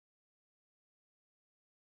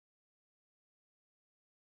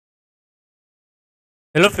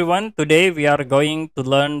Hello everyone, today we are going to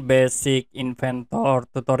learn basic Inventor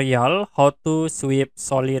tutorial how to sweep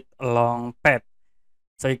solid along path.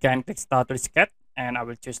 So you can click start to sketch and I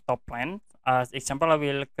will choose top plan. As example, I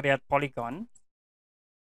will create polygon,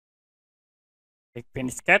 click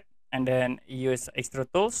finish sketch and then use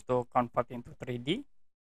extrude tools to convert into 3D.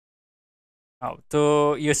 Now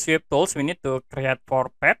to use sweep tools, we need to create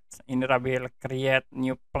 4 paths. In here I will create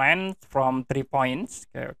new plan from 3 points.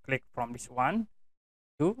 Okay, click from this 1,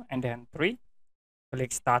 2 and then 3.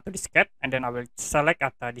 Click start to the sketch and then I will select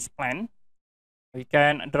at this plan. We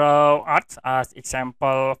can draw arcs as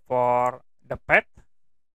example for the path.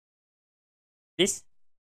 This,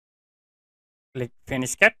 click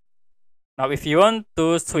finish sketch. Now if you want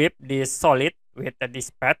to sweep this solid with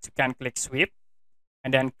this path, you can click sweep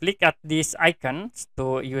and then click at these icons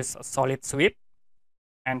to use a solid sweep.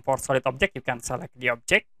 And for solid object, you can select the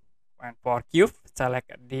object. And for cube,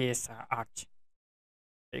 select this arch.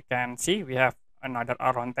 You can see we have another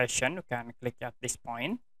orientation. You can click at this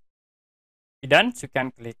point. Done, so you can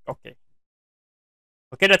click OK.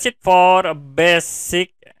 Okay, that's it for a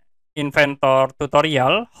basic Inventor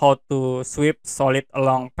tutorial how to sweep solid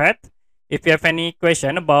along path. If you have any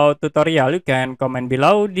question about tutorial, you can comment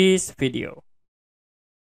below this video.